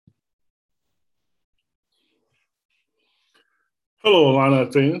Hello,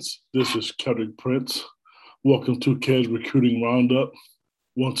 Illini fans. This is Kendrick Prince. Welcome to Ked's Recruiting Roundup.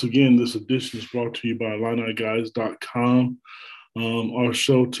 Once again, this edition is brought to you by IlliniGuys.com. Our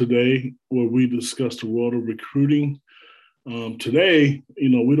show today, where we discuss the world of recruiting. Today,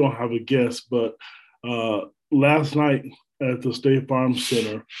 we don't have a guest, but last night at the State Farm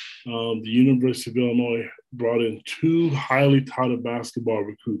Center, the University of Illinois brought in two highly touted basketball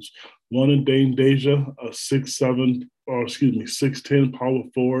recruits. One in Dane Deja, a 6'10" power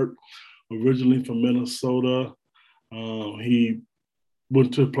forward, originally from Minnesota. He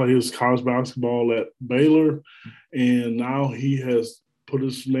went to play his college basketball at Baylor, and now he has put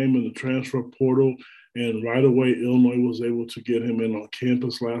his name in the transfer portal. And right away, Illinois was able to get him in on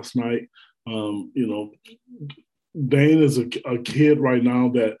campus last night. You know, Dane is a kid right now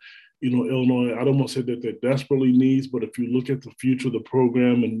that, Illinois, I don't want to say that they desperately needs, but if you look at the future of the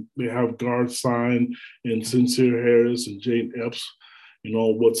program and they have guards signed and Sincere Harris and Jane Epps,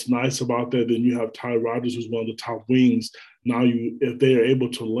 what's nice about that, then you have Ty Rogers, who's one of the top wings. Now, if they are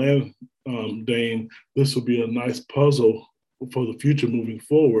able to land Dane, this will be a nice puzzle for the future moving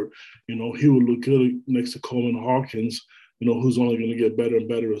forward. He would look good next to Coleman Hawkins, who's only going to get better and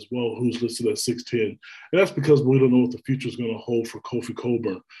better as well, who's listed at 6'10". And that's because we don't know what the future is going to hold for Kofi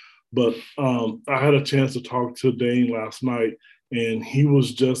Cockburn. But I had a chance to talk to Dane last night, and he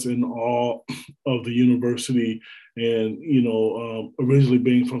was just in awe of the university. And, originally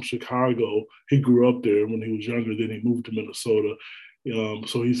being from Chicago, he grew up there when he was younger. Then he moved to Minnesota.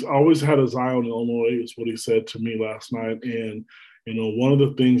 So he's always had his eye on Illinois, is what he said to me last night. And, one of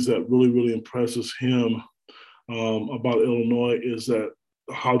the things that really, really impresses him about Illinois is that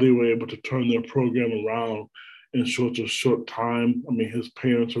how they were able to turn their program around in such a short time. I mean, his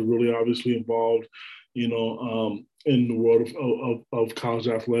parents are really obviously involved, in the world of college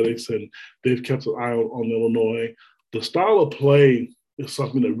athletics, and they've kept an eye on Illinois. The style of play is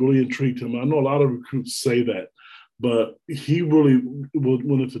something that really intrigued him. I know a lot of recruits say that, but he really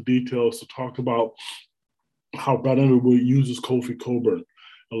went into details to talk about how Brad Underwood uses Kofi Cockburn.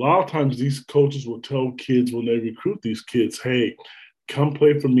 A lot of times these coaches will tell kids when they recruit these kids, hey, come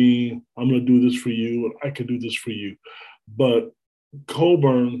play for me. I'm going to do this for you, and I can do this for you. But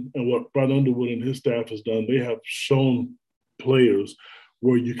Cockburn and what Brad Underwood and his staff has done, they have shown players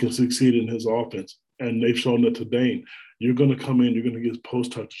where you can succeed in his offense. And they've shown that to Dane. You're going to come in, you're going to get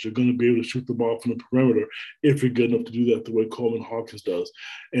post touches, you're going to be able to shoot the ball from the perimeter if you're good enough to do that the way Coleman Hawkins does.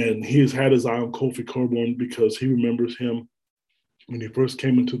 And he has had his eye on Kofi Cockburn because he remembers him when he first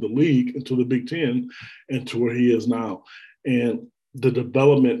came into the league, into the Big Ten, and to where he is now. And the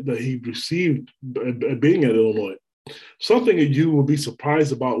development that he received being at Illinois. Something that you will be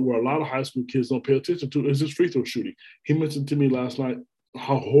surprised about, where a lot of high school kids don't pay attention to, is his free throw shooting. He mentioned to me last night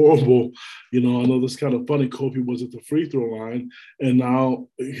how horrible, I know this kind of funny, Kofi was at the free throw line, and now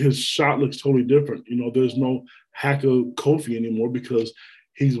his shot looks totally different. There's no hack of Kofi anymore because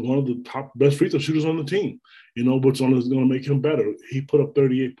he's one of the top best free throw shooters on the team, which is going to make him better. He put up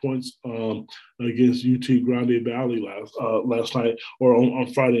 38 points against UT Grande Valley last night, or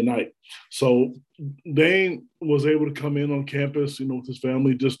on Friday night. So Dane was able to come in on campus, with his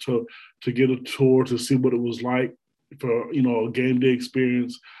family, just to get a tour to see what it was like for, a game day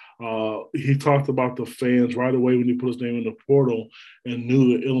experience. He talked about the fans right away when he put his name in the portal and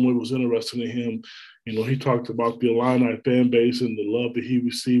knew that Illinois was interested in him. He talked about the Illini fan base and the love that he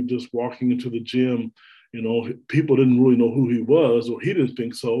received just walking into the gym. People didn't really know who he was, or he didn't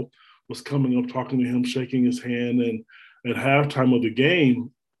think so, was coming up, talking to him, shaking his hand. And at halftime of the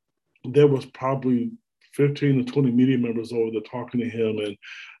game, there was probably 15 to 20 media members over there talking to him. And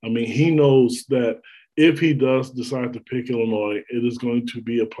I mean, he knows that if he does decide to pick Illinois, it is going to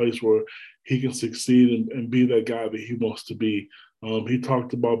be a place where he can succeed and be that guy that he wants to be. He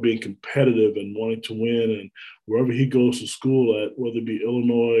talked about being competitive and wanting to win, and wherever he goes to school at, whether it be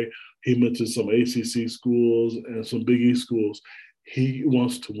Illinois, he mentioned some ACC schools and some Big East schools, he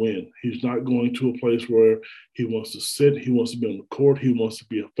wants to win. He's not going to a place where he wants to sit. He wants to be on the court. He wants to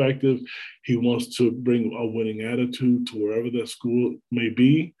be effective. He wants to bring a winning attitude to wherever that school may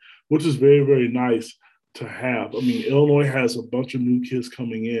be, which is very, very nice to have. I mean, Illinois has a bunch of new kids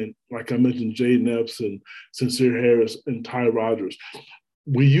coming in. Like I mentioned, Jaden Epps and Sincere Harris and Ty Rogers.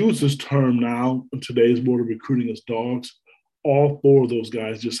 We use this term now in today's world of recruiting as dogs. All four of those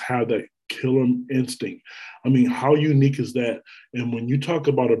guys just have that killer instinct. I mean, how unique is that? And when you talk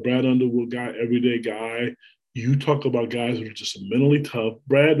about a Brad Underwood guy, everyday guy, you talk about guys that are just mentally tough.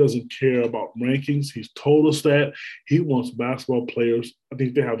 Brad doesn't care about rankings. He's told us that. He wants basketball players. I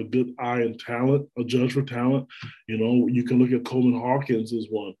think they have a good eye and talent, a judge for talent. You can look at Coleman Hawkins as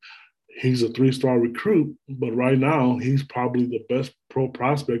one. He's a 3-star recruit, but right now he's probably the best pro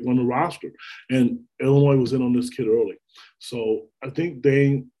prospect on the roster. And Illinois was in on this kid early. So I think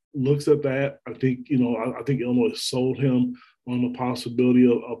Dane looks at that. I think, I think Illinois sold him on the possibility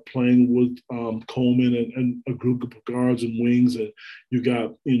of playing with Coleman and a group of guards and wings. And you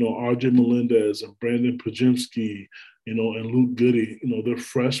got, RJ Melendez and Brandon Pajimski, and Luke Goody, they're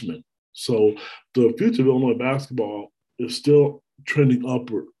freshmen. So the future of Illinois basketball is still trending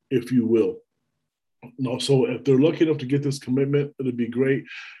upward, if you will. So if they're lucky enough to get this commitment, it'd be great.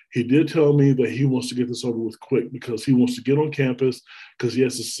 He did tell me that he wants to get this over with quick because he wants to get on campus because he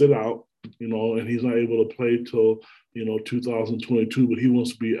has to sit out, and he's not able to play till 2022, but he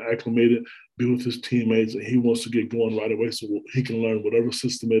wants to be acclimated, be with his teammates, and he wants to get going right away so he can learn whatever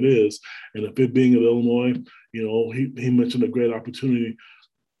system it is. And if it being at Illinois, he mentioned a great opportunity,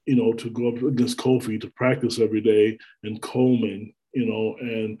 to go up against Kofi to practice every day and Coleman,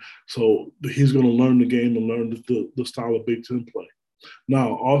 and so he's going to learn the game and learn the style of Big Ten play.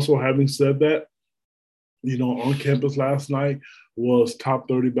 Now, also having said that, on campus last night was top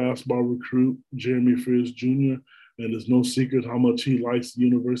 30 basketball recruit Jeremy Fears Jr., and it's no secret how much he likes the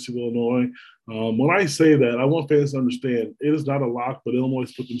University of Illinois. When I say that, I want fans to understand it is not a lock, but Illinois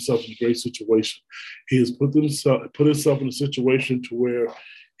has put themselves in a great situation. He has put himself in a situation to where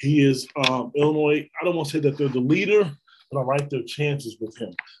he is Illinois. I don't want to say that they're the leader, but I like their chances with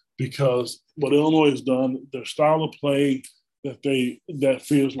him because what Illinois has done, their style of play that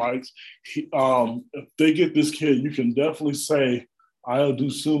Fears likes. If they get this kid, you can definitely say Ayo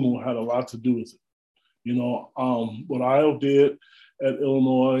Dosunmu had a lot to do with it. What Ayo did at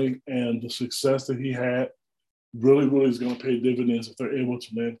Illinois and the success that he had really, really is going to pay dividends if they're able to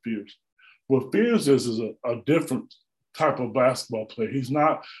land Fears. What Fears is a different type of basketball player. He's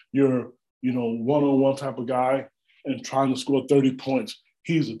not your, one-on-one type of guy and trying to score 30 points.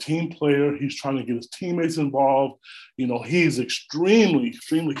 He's a team player. He's trying to get his teammates involved. He's extremely,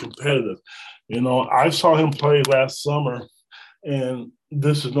 extremely competitive. I saw him play last summer, and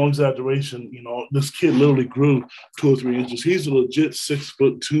this is no exaggeration. This kid literally grew 2 or 3 inches. He's a legit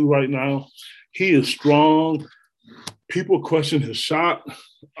 6'2" right now. He is strong. People question his shot.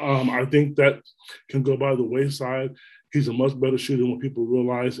 I think that can go by the wayside. He's a much better shooter than what people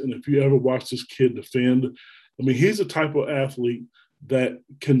realize. And if you ever watch this kid defend, he's a type of athlete that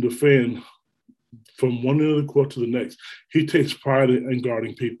can defend from one end of the court to the next. He takes pride in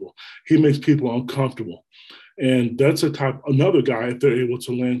guarding people. He makes people uncomfortable. And that's another guy, if they're able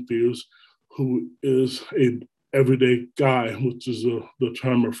to land Fears, who is a everyday guy, which is the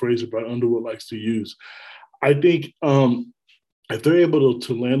term or phrase that Brad Underwood likes to use. I think if they're able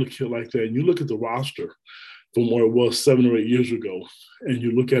to land a kid like that, and you look at the roster from where it was 7 or 8 years ago, and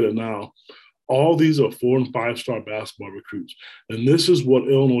you look at it now, all these are 4- and 5-star basketball recruits. And this is what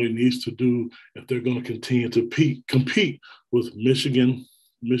Illinois needs to do if they're going to continue to compete with Michigan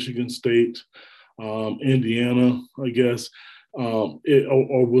State, Indiana, I guess,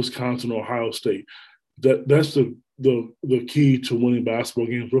 or Wisconsin, or Ohio State. That's the key to winning basketball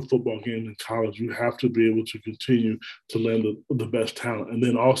games or football games in college. You have to be able to continue to land the best talent, and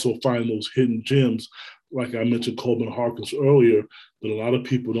then also find those hidden gems, like I mentioned Coleman Hawkins earlier, that a lot of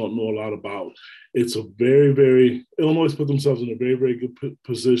people don't know a lot about. It's a very, very Illinois put themselves in a very, very good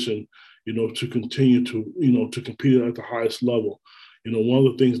position, to continue to to compete at the highest level. One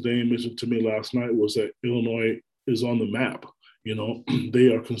of the things Dane mentioned to me last night was that Illinois is on the map.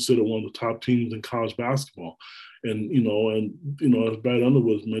 They are considered one of the top teams in college basketball. And as Brad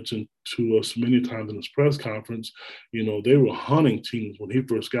Underwood mentioned to us many times in his press conference, they were hunting teams when he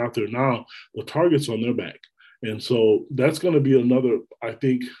first got there. Now the target's on their back. And so that's going to be another, I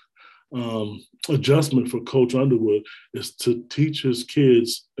think, adjustment for Coach Underwood, is to teach his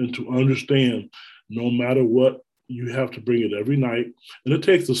kids and to understand no matter what, you have to bring it every night. And it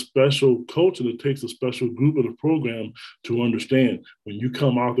takes a special coach and it takes a special group of the program to understand when you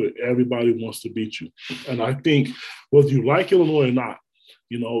come out there, everybody wants to beat you. And I think whether you like Illinois or not,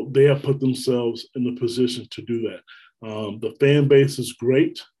 they have put themselves in the position to do that. The fan base is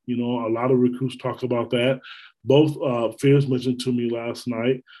great. A lot of recruits talk about that. Both Fears mentioned to me last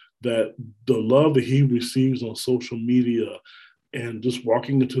night that the love that he receives on social media and just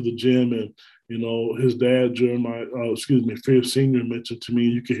walking into the gym, and his dad, Fears Senior, mentioned to me,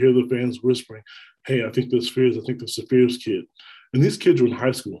 you could hear the fans whispering, "Hey, I think this Fears. I think this is a Fears kid." And these kids are in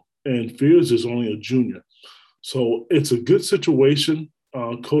high school, and Fears is only a junior, so it's a good situation.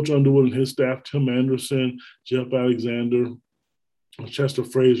 Coach Underwood and his staff, Tim Anderson, Jeff Alexander, Chester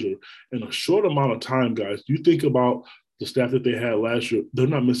Frazier, in a short amount of time, guys. You think about the staff that they had last year; they're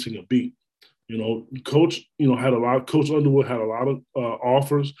not missing a beat. Coach, Coach Underwood had a lot of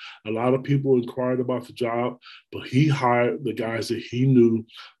offers. A lot of people inquired about the job, but he hired the guys that he knew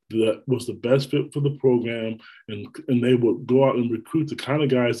that was the best fit for the program, and they would go out and recruit the kind of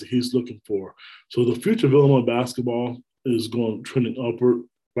guys that he's looking for. So the future of Illinois basketball is going trending upward,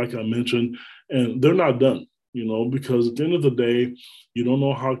 like I mentioned, and they're not done. Because at the end of the day, you don't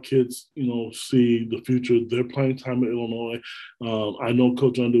know how kids, see the future. Their playing time at Illinois. I know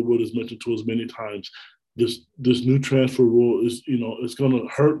Coach Underwood has mentioned to us many times. This new transfer rule is, it's going to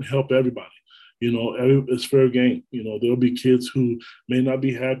hurt and help everybody. It's fair game. There'll be kids who may not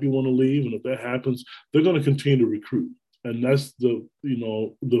be happy, want to leave, and if that happens, they're going to continue to recruit, and that's the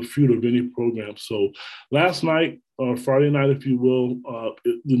future of any program. So last night, Friday night, if you will,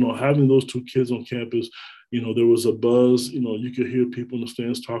 having those two kids on campus, there was a buzz. You could hear people in the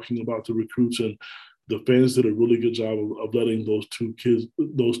stands talking about the recruits, and the fans did a really good job of letting those two kids,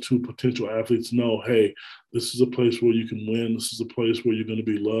 those two potential athletes know, hey, this is a place where you can win. This is a place where you're going to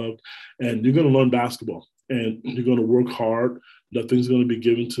be loved, and you're going to learn basketball, and you're going to work hard. Nothing's going to be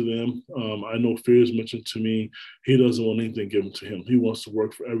given to them. I know Fears mentioned to me he doesn't want anything given to him. He wants to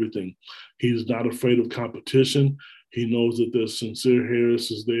work for everything. He's not afraid of competition. He knows that there's Sincere Harris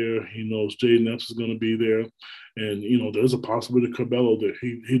is there. He knows Jaden Epps is going to be there. And, there's a possibility Curbelo there.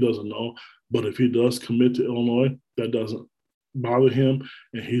 He doesn't know. But if he does commit to Illinois, that doesn't bother him.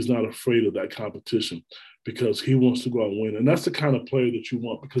 And he's not afraid of that competition because he wants to go out and win. And that's the kind of player that you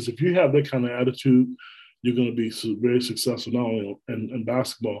want, because if you have that kind of attitude, you're going to be very successful, not only in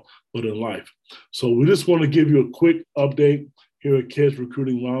basketball, but in life. So we just want to give you a quick update here at Kids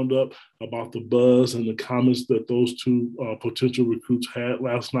Recruiting Roundup about the buzz and the comments that those two potential recruits had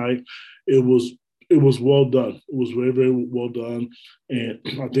last night. It was well done. It was very, very well done. And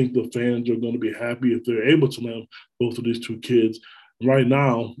I think the fans are going to be happy if they're able to land both of these two kids. Right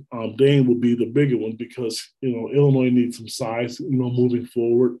now, Dane will be the bigger one because, Illinois needs some size, moving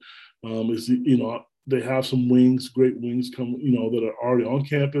forward. They have some wings, great wings come, that are already on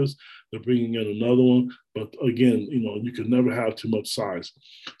campus. They're bringing in another one. But again, you can never have too much size.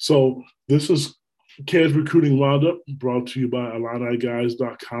 So this is Kids Recruiting Roundup brought to you by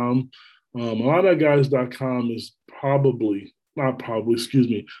IlliniGuys.com. IlliniGuys.com is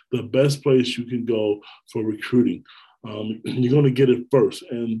the best place you can go for recruiting. You're going to get it first.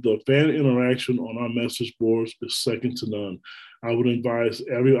 And the fan interaction on our message boards is second to none. I would advise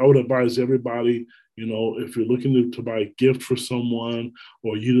everybody, if you're looking to buy a gift for someone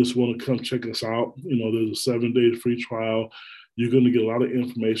or you just want to come check us out, there's a 7-day free trial. You're going to get a lot of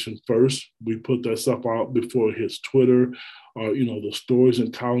information first. We put that stuff out before it hits Twitter or, the stories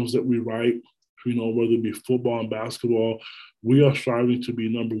and columns that we write, whether it be football and basketball. We are striving to be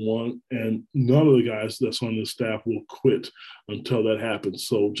number one, and none of the guys that's on the staff will quit until that happens.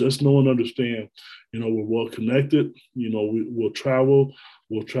 So just know and understand, we're well connected. We'll travel.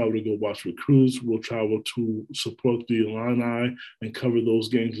 We'll travel to go watch recruits. We'll travel to support the Illini and cover those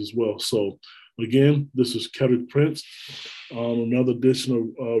games as well. So again, this is Kedrick Prince on another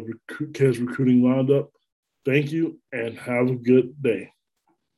edition of Kids Recruiting Roundup. Thank you and have a good day.